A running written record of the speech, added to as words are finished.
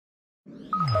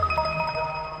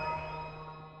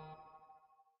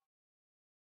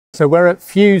So we're at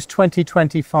Fuse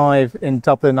 2025 in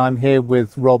Dublin. I'm here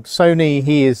with Rob Soni.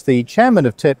 He is the chairman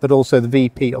of TIP, but also the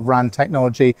VP of RAN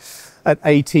technology at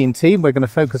AT&T. We're going to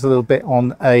focus a little bit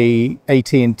on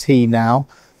AT&T now.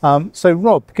 So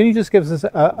Rob, can you just give us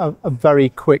a very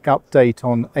quick update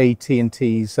on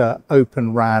AT&T's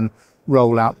Open RAN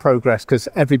rollout progress? Because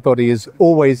everybody is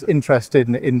always interested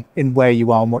in where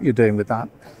you are and what you're doing with that.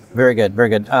 Very good, very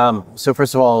good. So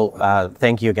first of all,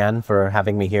 thank you again for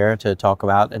having me here to talk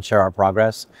about and share our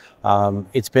progress.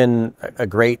 It's been a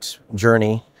great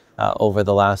journey over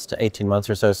the last 18 months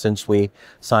or so since we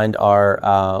signed our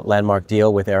landmark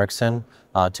deal with Ericsson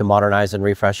to modernize and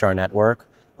refresh our network.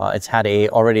 It's had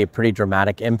already a pretty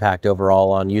dramatic impact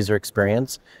overall on user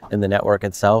experience in the network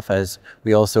itself, as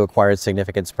we also acquired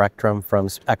significant spectrum from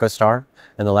EchoStar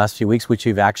in the last few weeks, which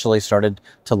we've actually started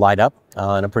to light up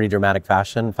in a pretty dramatic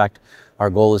fashion. In fact, our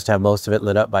goal is to have most of it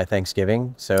lit up by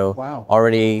Thanksgiving. So wow.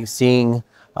 Already seeing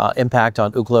impact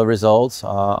on Ookla results,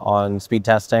 on speed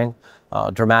testing,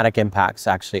 dramatic impacts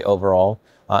actually overall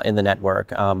in the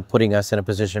network, putting us in a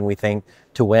position we think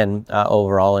to win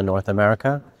overall in North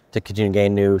America, to continue to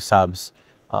gain new subs.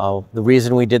 The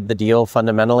reason we did the deal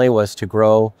fundamentally was to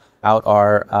grow out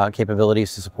our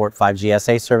capabilities to support 5G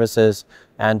SA services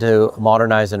and to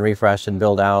modernize and refresh and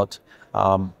build out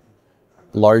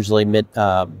largely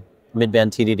mid-band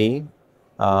TDD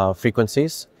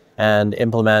frequencies and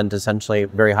implement essentially a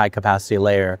very high capacity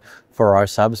layer for our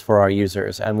subs, for our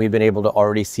users. And we've been able to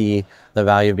already see the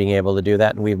value of being able to do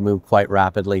that, and we've moved quite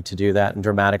rapidly to do that and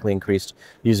dramatically increased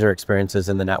user experiences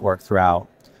in the network throughout.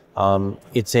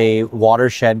 It's a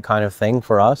watershed kind of thing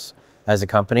for us as a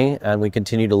company, and we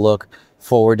continue to look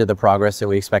forward to the progress that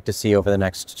we expect to see over the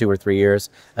next 2 or 3 years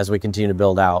as we continue to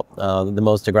build out the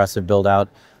most aggressive build out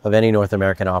of any North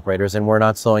American operators, and we're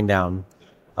not slowing down.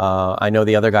 I know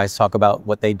the other guys talk about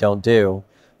what they don't do,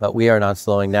 but we are not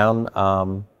slowing down.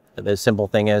 The simple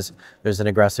thing is there's an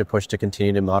aggressive push to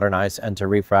continue to modernize and to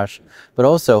refresh, but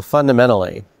also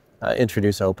fundamentally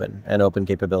introduce open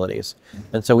capabilities.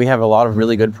 And so we have a lot of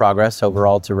really good progress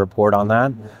overall to report on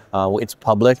that. It's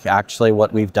public, actually,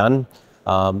 what we've done.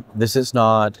 This is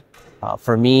not,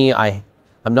 for me, I'm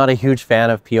not a huge fan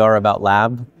of PR about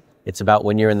lab. It's about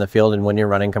when you're in the field and when you're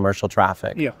running commercial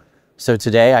traffic. Yeah. So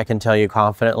today I can tell you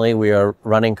confidently we are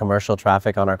running commercial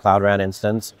traffic on our Cloud RAN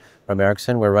instance from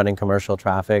Ericsson. We're running commercial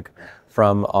traffic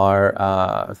from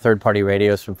our third-party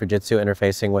radios from Fujitsu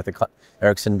interfacing with the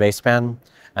Ericsson baseband.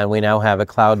 And we now have a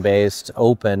cloud-based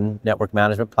open network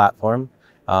management platform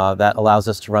that allows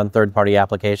us to run third-party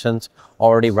applications,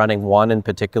 already running one in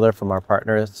particular from our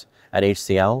partners at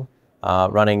HCL,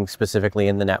 running specifically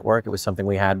in the network. It was something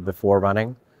we had before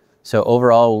running. So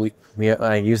overall,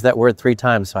 I used that word 3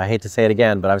 times, so I hate to say it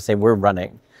again, but I would say we're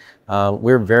running.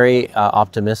 We're very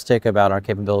optimistic about our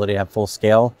capability to have full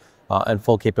scale and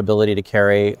full capability to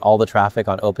carry all the traffic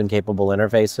on open capable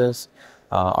interfaces.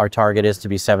 Our target is to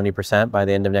be 70% by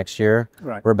the end of next year.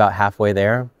 Right. We're about halfway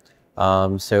there.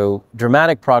 So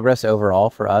dramatic progress overall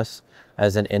for us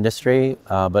as an industry,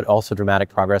 but also dramatic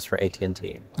progress for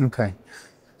AT&T. Okay.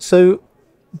 So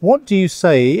what do you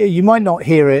say? You might not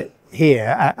hear it here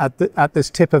at this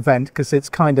TIP event because it's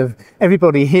kind of,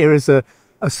 everybody here is a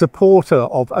supporter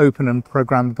of open and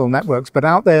programmable networks, but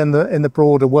out there in the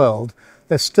broader world,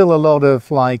 there's still a lot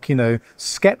of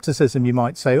skepticism, you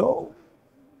might say. Oh,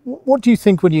 what do you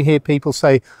think when you hear people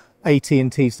say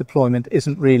AT&T's deployment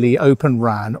isn't really Open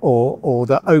RAN, or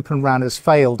that Open RAN has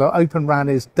failed, or Open RAN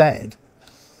is dead?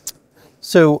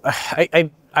 So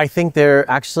I think they're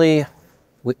actually,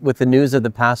 with the news of the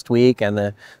past week and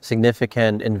the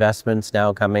significant investments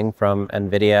now coming from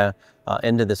NVIDIA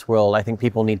into this world, I think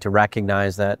people need to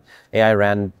recognize that AI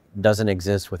RAN doesn't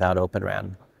exist without Open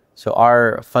RAN. So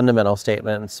our fundamental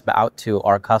statements out to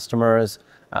our customers,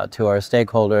 to our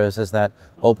stakeholders, is that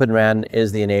Open RAN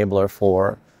is the enabler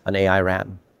for an AI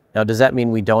RAN. Now, does that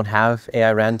mean we don't have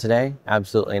AI RAN today?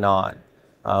 Absolutely not.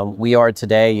 We are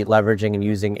today leveraging and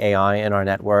using AI in our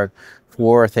network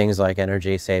for things like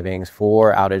energy savings,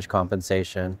 for outage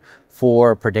compensation,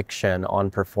 for prediction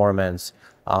on performance,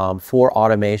 for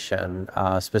automation,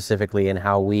 specifically in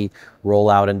how we roll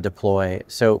out and deploy.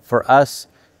 So for us,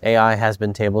 AI has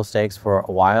been table stakes for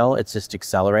a while. It's just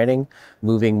accelerating,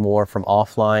 moving more from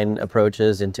offline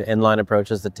approaches into inline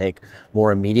approaches that take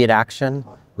more immediate action.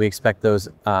 We expect those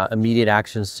immediate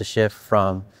actions to shift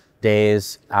from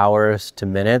days, hours, to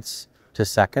minutes, to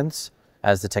seconds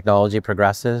as the technology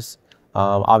progresses.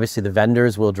 Obviously, the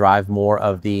vendors will drive more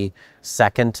of the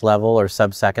second level or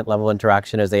sub-second level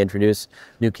interaction as they introduce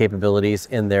new capabilities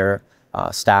in their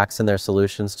stacks in their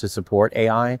solutions to support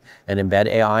AI and embed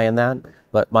AI in that.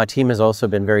 But my team has also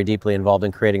been very deeply involved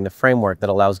in creating the framework that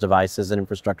allows devices and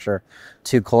infrastructure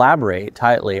to collaborate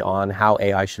tightly on how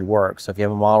AI should work. So if you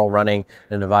have a model running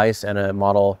in a device and a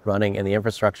model running in the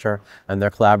infrastructure, and they're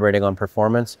collaborating on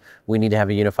performance, we need to have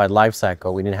a unified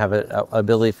lifecycle. We need to have an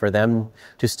ability for them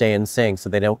to stay in sync so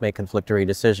they don't make conflictory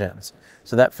decisions.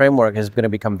 So that framework is going to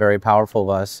become very powerful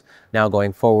for us now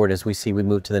going forward as we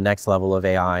move to the next level of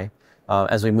AI.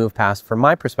 As we move past, from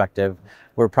my perspective,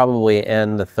 we're probably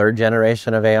in the third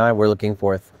generation of AI. We're looking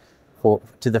to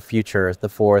the future, the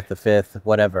fourth, the fifth,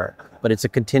 whatever. But it's a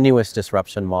continuous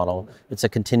disruption model. It's a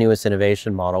continuous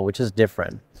innovation model, which is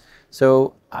different.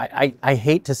 So I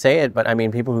hate to say it, but I mean,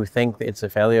 people who think it's a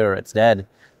failure or it's dead,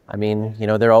 I mean, you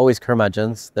know, they're always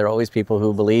curmudgeons. They're always people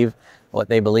who believe what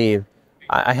they believe.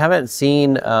 I haven't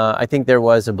seen, I think there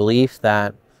was a belief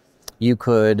that you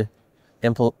could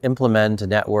implement a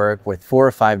network with 4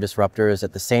 or 5 disruptors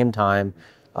at the same time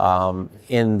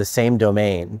in the same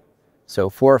domain. So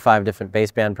 4 or 5 different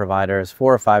baseband providers,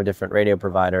 4 or 5 different radio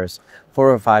providers,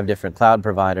 4 or 5 different cloud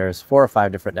providers, 4 or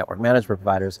 5 different network management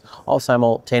providers, all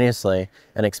simultaneously,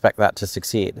 and expect that to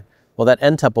succeed. Well, that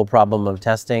n-tuple problem of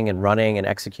testing and running and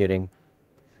executing,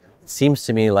 it seems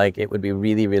to me like it would be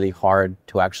really, really hard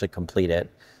to actually complete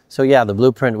it. So yeah, the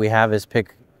blueprint we have is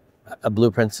pick a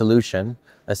blueprint solution,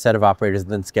 a set of operators,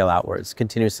 and then scale outwards,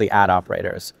 continuously add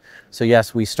operators. So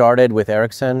yes, we started with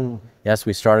Ericsson. Yes,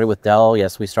 we started with Dell.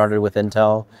 Yes, we started with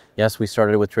Intel. Yes, we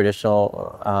started with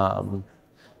traditional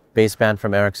baseband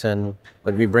from Ericsson.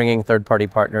 But we're bringing third-party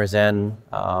partners in,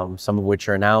 some of which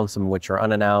are announced, some of which are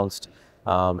unannounced.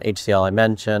 HCL I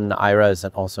mentioned, IRA is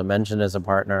also mentioned as a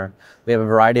partner. We have a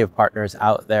variety of partners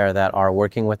out there that are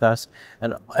working with us,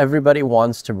 and everybody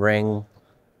wants to bring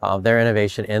their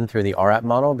innovation in through the RAP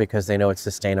model because they know it's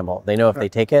sustainable. They know if they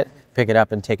take it, pick it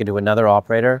up and take it to another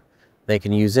operator, they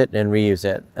can use it and reuse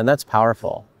it. And that's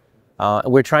powerful.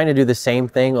 We're trying to do the same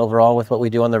thing overall with what we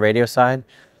do on the radio side.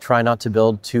 Try not to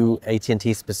build 2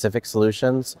 AT&T specific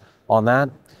solutions on that.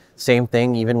 Same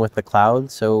thing even with the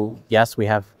cloud. So yes, we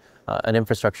have an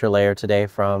infrastructure layer today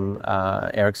from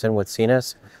Ericsson with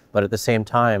CNIS, but at the same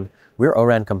time, we're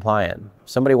ORAN compliant.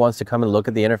 If somebody wants to come and look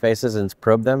at the interfaces and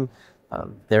probe them,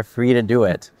 they're free to do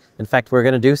it. In fact, we're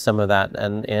going to do some of that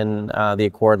in the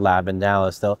Accord lab in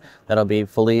Dallas. That'll be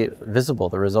fully visible.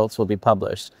 The results will be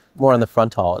published, more on the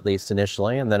front haul at least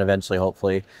initially, and then eventually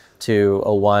hopefully to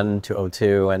O1, to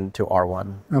O2, and to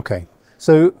R1. Okay.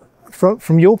 So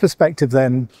from your perspective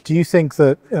then, do you think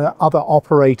that other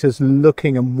operators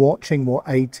looking and watching what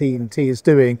AT&T is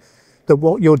doing, that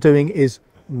what you're doing is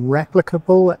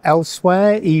replicable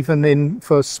elsewhere, even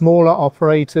for smaller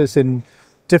operators in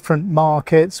different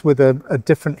markets with a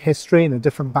different history and a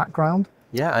different background?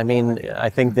 Yeah, I mean, I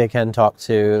think they can talk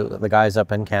to the guys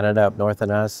up in Canada, up north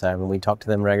than us. I mean, we talk to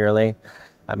them regularly.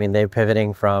 I mean, they're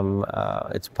pivoting from,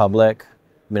 it's public.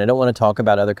 I mean, I don't want to talk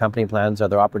about other company plans,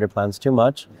 other operator plans too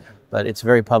much, but it's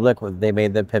very public. They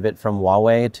made the pivot from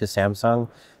Huawei to Samsung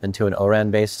and to an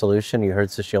ORAN-based solution. You heard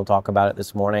Sushil talk about it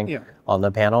this morning on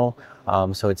the panel.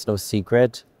 So it's no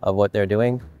secret of what they're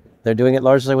doing. They're doing it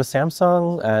largely with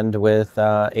Samsung and with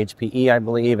HPE, I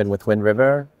believe, and with Wind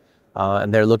River.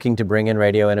 And they're looking to bring in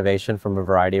radio innovation from a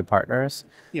variety of partners.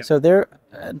 So they're,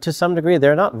 to some degree,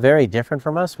 they're not very different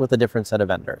from us with a different set of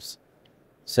vendors.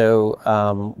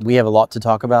 So we have a lot to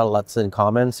talk about, lots in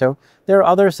common. So there are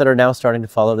others that are now starting to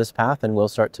follow this path and will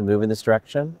start to move in this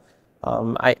direction.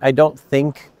 I don't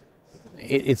think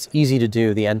it's easy to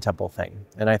do the n-tuple thing.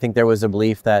 And I think there was a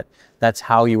belief that that's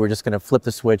how you were just going to flip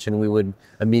the switch and we would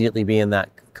immediately be in that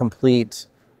complete,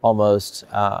 almost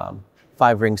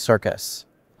 5-ring circus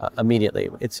immediately.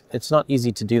 It's not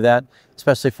easy to do that,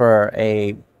 especially for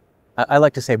I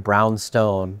like to say brown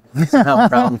stone. Somehow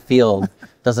brown field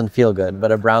doesn't feel good,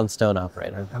 but a brown stone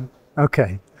operator.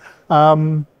 Okay.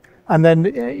 And then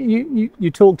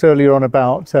you talked earlier on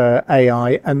about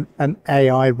AI and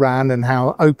AI RAN and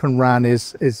how Open RAN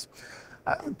is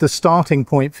the starting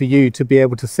point for you to be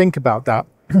able to think about that.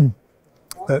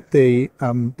 That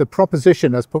the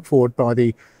proposition as put forward by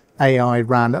the AI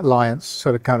RAN Alliance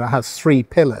sort of kind of has 3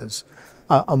 pillars,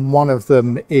 and one of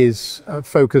them is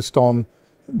focused on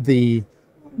the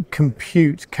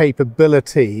compute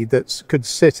capability that could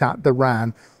sit at the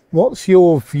RAN. What's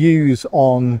your views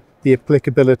on the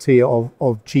applicability of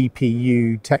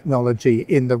GPU technology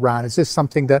in the RAN? Is this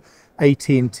something that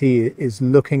AT&T is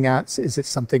looking at? Is it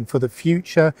something for the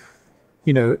future?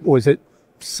 You know, or is it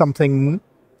something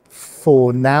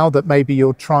for now that maybe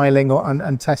you're trialing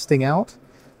and testing out?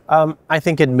 I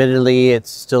think admittedly it's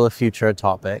still a future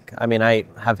topic. I mean, I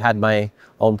have had my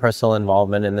own personal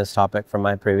involvement in this topic from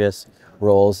my previous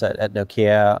roles at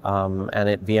Nokia and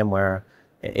at VMware.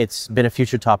 It's been a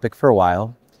future topic for a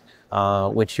while,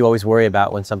 which you always worry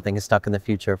about when something is stuck in the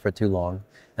future for too long,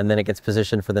 and then it gets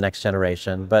positioned for the next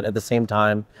generation. But at the same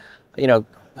time, you know,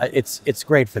 it's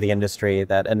great for the industry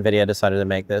that NVIDIA decided to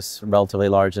make this relatively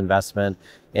large investment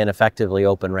in effectively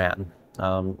Open RAN.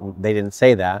 They didn't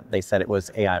say that, they said it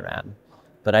was AI RAN.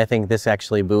 But I think this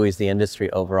actually buoys the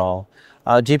industry overall.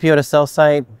 GPU at a cell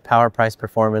site, power price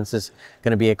performance is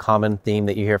going to be a common theme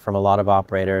that you hear from a lot of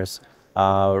operators.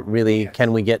 Really,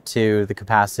 can we get to the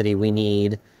capacity we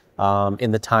need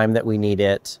in the time that we need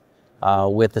it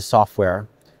with the software?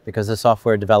 Because the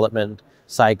software development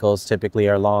cycles typically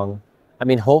are long. I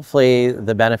mean, hopefully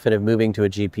the benefit of moving to a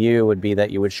GPU would be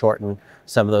that you would shorten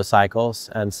some of those cycles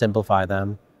and simplify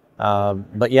them.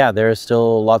 But yeah, there are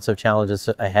still lots of challenges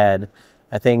ahead.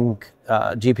 I think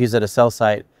GPUs at a cell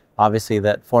site, obviously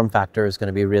that form factor is going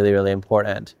to be really, really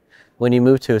important. When you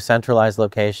move to a centralized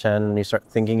location and you start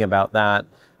thinking about that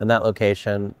and that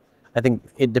location, I think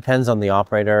it depends on the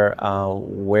operator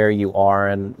where you are.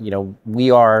 And you know, we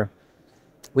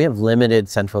have limited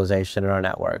centralization in our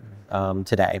network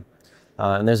today.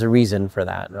 And there's a reason for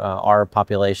that. Our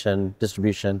population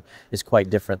distribution is quite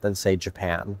different than, say,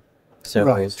 Japan.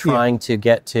 So trying to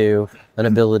get to an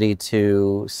ability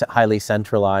to highly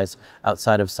centralize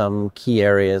outside of some key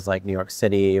areas like New York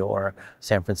City or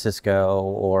San Francisco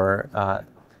or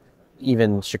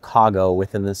even Chicago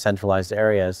within the centralized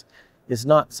areas is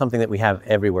not something that we have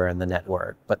everywhere in the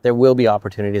network. But there will be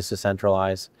opportunities to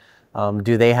centralize.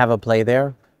 Do they have a play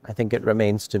there? I think it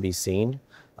remains to be seen.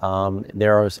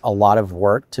 There is a lot of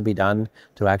work to be done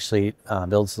to actually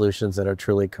build solutions that are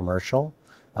truly commercial,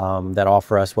 that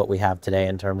offer us what we have today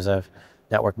in terms of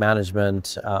network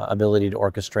management, ability to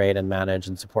orchestrate and manage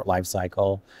and support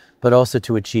lifecycle, but also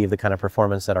to achieve the kind of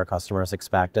performance that our customers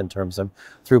expect in terms of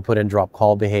throughput and drop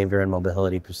call behavior and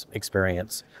mobility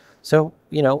experience. So,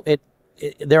 you know,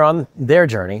 they're on their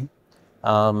journey.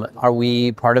 Are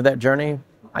we part of that journey?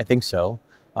 I think so.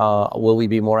 Will we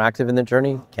be more active in the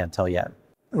journey? Can't tell yet.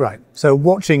 Right. So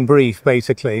watching brief,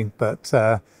 basically. But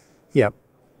yeah,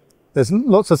 there's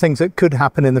lots of things that could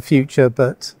happen in the future.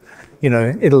 But you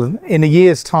know, in a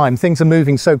year's time, things are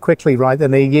moving so quickly, right? That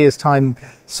in a year's time,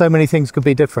 so many things could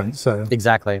be different. So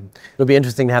exactly, it'll be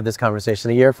interesting to have this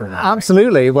conversation a year from now.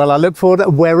 Absolutely. Well, I look forward to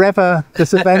wherever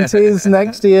this event is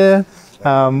next year.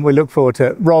 We look forward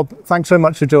to it. Rob, thanks so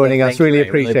much for joining us. Really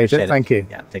appreciate it. Thank you.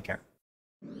 Yeah. Take care.